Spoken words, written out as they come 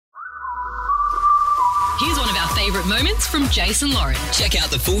Here's one of our favourite moments from Jason Lauren. Check out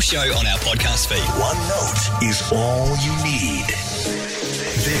the full show on our podcast feed. One note is all you need.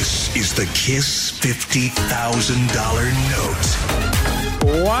 This is the Kiss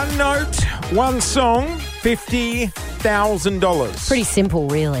 $50,000 note. One note, one song, $50,000. Pretty simple,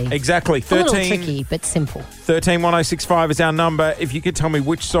 really. Exactly. A little tricky, but simple. 131065 is our number. If you could tell me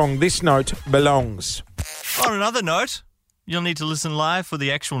which song this note belongs. On another note, you'll need to listen live for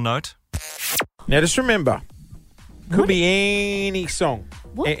the actual note. Now, just remember, could be any song,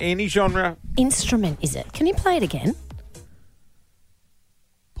 any genre. Instrument is it? Can you play it again?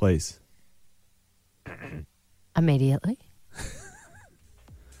 Please. Immediately.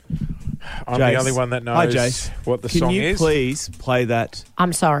 I'm Jace. the only one that knows Hi, Jace. what the song is. Can you please play that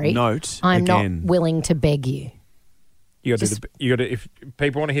I'm sorry. note I'm again? not willing to beg you. You got to. If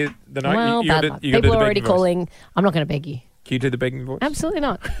people want to hear the note, Well, you got bad to. luck. You got to do People the are already begging voice. calling. I'm not going to beg you. Can you do the begging voice? Absolutely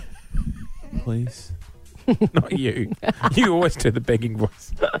not. Please. Not you. You always do the begging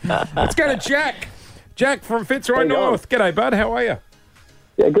voice. Let's go to Jack. Jack from Fitzroy North. G'day, bud. How are you?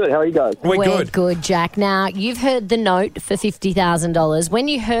 Yeah, good. How are you guys? We're good. Jack. Now, you've heard the note for $50,000. When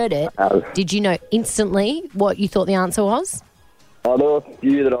you heard it, did you know instantly what you thought the answer was? There were a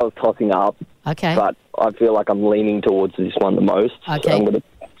few that I was tossing up, Okay. but I feel like I'm leaning towards this one the most. Okay. So I'm going to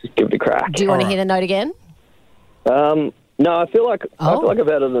just give it a crack. Do you want to hear the note again? No, I feel like I've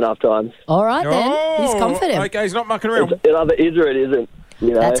heard it enough times. All right, then. He's confident. Okay, he's not mucking around. It either is or it isn't.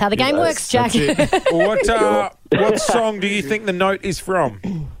 You know? That's how the game works, Jack. What song do you think the note is from?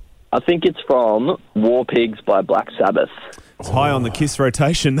 I think it's from War Pigs by Black Sabbath. It's high on the Kiss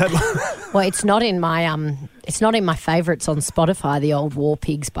rotation. That Well, it's not in my favourites on Spotify, the old War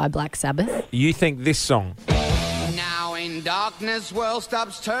Pigs by Black Sabbath. You think this song? Now in darkness, world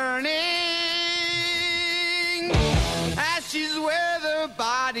stops turning. Ashes where the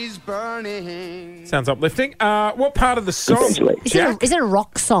body's burning. Sounds uplifting. What part of the song, Essentially. Jack? Is it a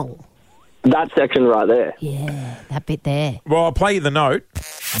rock song? That section right there. Yeah, that bit there. Well, I'll play you the note.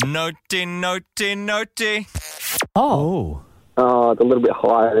 Notey, notey, notey. Oh. Oh, it's a little bit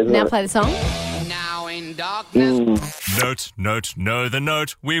higher, isn't Now it? play the song. Now in darkness. Note, note, know the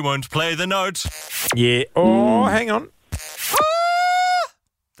note. We won't play the note. Yeah. Oh, hang on.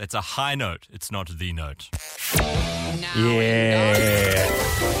 That's a high note. It's not the note. Yeah.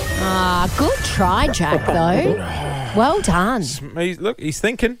 Good try, Jack, though. Well done. Look, he's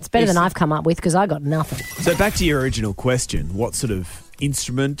thinking. It's better than I've come up with because I got nothing. So back to your original question. What sort of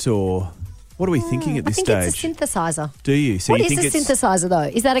instrument or what are we thinking at this I think stage? it's a synthesizer. Do you? So What you is think a synthesizer, though?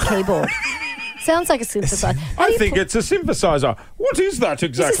 Is that a keyboard? Sounds like a synthesizer. How do I you think it's a synthesizer. What is that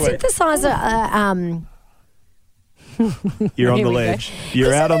exactly? Is a synthesizer You're on Here the we go. ledge.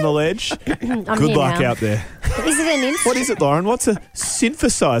 You're out on the ledge. I'm Good here luck now. out there. Is it an instrument? What is it, Lauren? What's a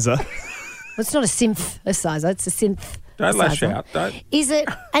synthesizer? Well, it's not a synthesizer. It's a synth. Don't lash out. Don't. Is it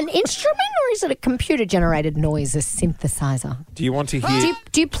an instrument or is it a computer-generated noise, a synthesizer? Do you want to hear?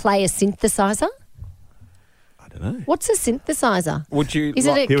 Do you play a synthesizer? I don't know. What's a synthesizer? Would you? Is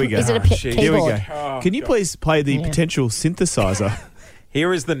it a, Here we go. Is it a Jeez. Here we keyboard? go. Oh, Can you God. please play the Yeah. potential synthesizer?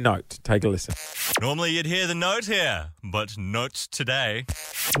 Here is the note. Take a listen. Normally you'd hear the note here, but not today.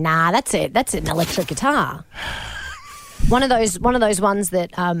 Nah, that's it. That's an electric guitar. One of those ones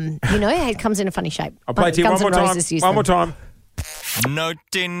that it comes in a funny shape. I'll play it to you one Guns more N' time. Roses use One more them. time.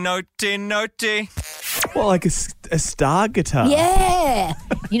 Notey, notey, notey. Well, like a star guitar. Yeah,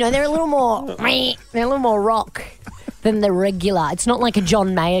 they're a little more rock than the regular. It's not like a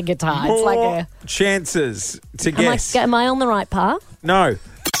John Mayer guitar. It's like More a. chances to guess. Am I on the right path? No.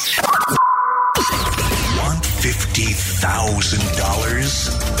 Want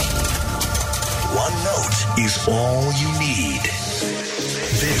 $50,000? One note is all you need.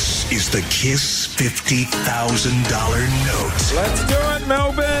 This is the Kiss $50,000 note. Let's do it,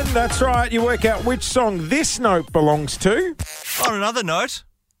 Melbourne. That's right. You work out which song this note belongs to. On another note,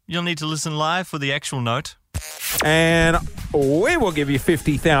 you'll need to listen live for the actual note. And we will give you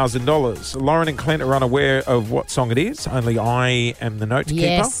 $50,000. Lauren and Clint are unaware of what song it is. Only I am the note keeper.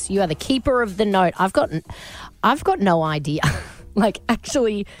 Yes, you are the keeper of the note. I've got no idea. Like,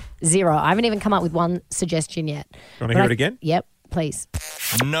 actually, zero. I haven't even come up with one suggestion yet. You want to hear it again? Yep, please.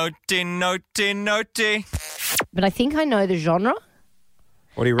 Notey, notey, notey. But I think I know the genre.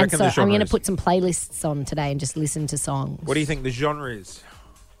 What do you And reckon so the genre I'm going to is? put some playlists on today and just listen to songs. What do you think the genre is?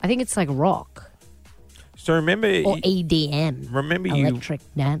 I think it's like rock. So remember, Or EDM. remember you, Electric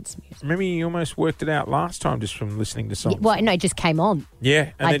dance music. remember you almost worked it out last time just from listening to songs. Well, no, it just came on. Yeah,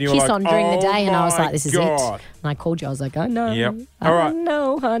 and I then you were kiss like, on during the "Oh day, and I was my like, "This is God." it." And I called you. I was like, "I know. Yep. I All right.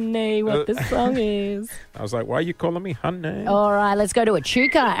 know, honey, what this song is." I was like, "Why are you calling me honey?" All right, let's go to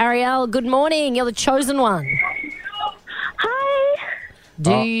Echuca. Ariel, good morning. You're the chosen one. Hi.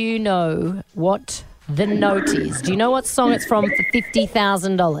 Do you know what the note is? Do you know what song it's from for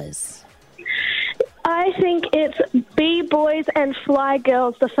 $50,000? I think it's B-Boys and Fly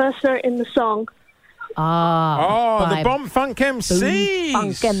Girls, the first note in the song. Ah. the by Bomb Funk MCs.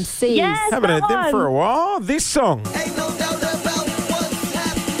 Funk MCs. Yes. Haven't heard that them for a one. while. This song.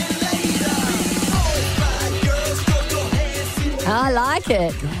 I like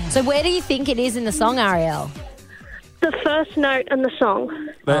it. So where do you think it is in the song, Ariel? The first note in the song.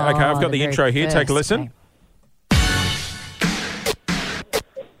 Okay, I've got the very intro here. Take a first. listen. Okay.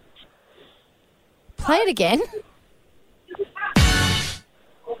 Play it again. Do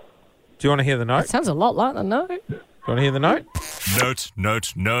you want to hear the note? That sounds a lot like the note. Do you want to hear the note? Note,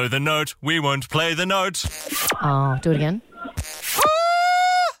 note, know the note. We won't play the note. Oh, do it again.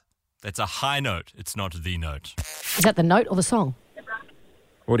 That's a high note. It's not the note. Is that the note or the song?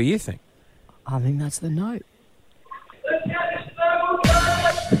 What do you think? I think that's the note.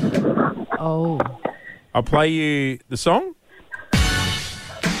 Oh. I'll play you the song,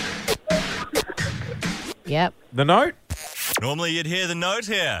 Yep. the note. Normally you'd hear the note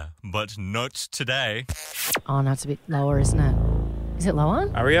here, but not today. Oh, no, it's a bit lower, isn't it? Is it lower?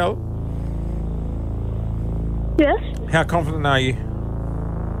 Ariel, Yes. how confident are you?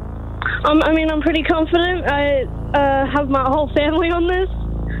 I'm pretty confident. I have my whole family on this.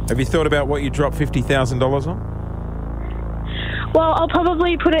 Have you thought about what you dropped $50,000 on? Well, I'll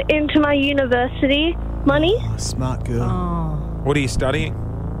probably put it into my university money. Oh, smart girl. Oh. What are you studying?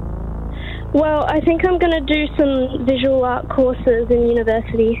 Well, I think I'm going to do some visual art courses in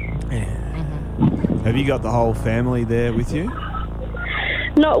university. Have you got the whole family there with you?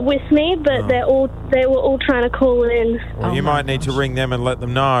 Not with me, but they were all trying to call in. Well, you might need to ring them and let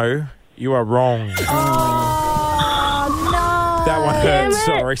them know you are wrong. Oh, no. That one Damn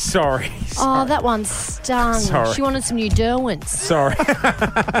hurt. it. Sorry. Oh, that one stung. Sorry. She wanted some new Derwents. Sorry.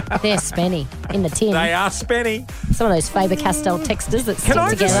 They're spenny in the tin. They are spenny. Some of those Faber-Castell textures that stick Can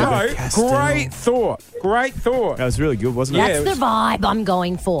I just together. say, Castell. great thought. Great thought. That was really good, wasn't it? Yeah, That's it the was- vibe I'm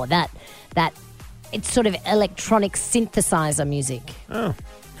going for. That it's sort of electronic synthesizer music. Oh.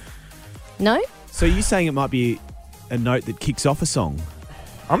 No? So you're saying it might be a note that kicks off a song?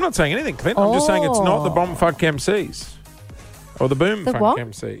 I'm not saying anything, Clint. I'm just saying it's not the Bomb Funk MCs. Or the Boom The Funk what?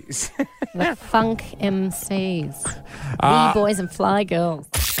 MCs. The funk MCs. B-boys and fly girls.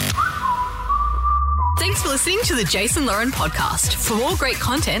 Thanks for listening to the Jason Lauren podcast. For more great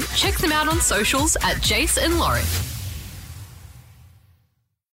content, check them out on socials at Jason Lauren.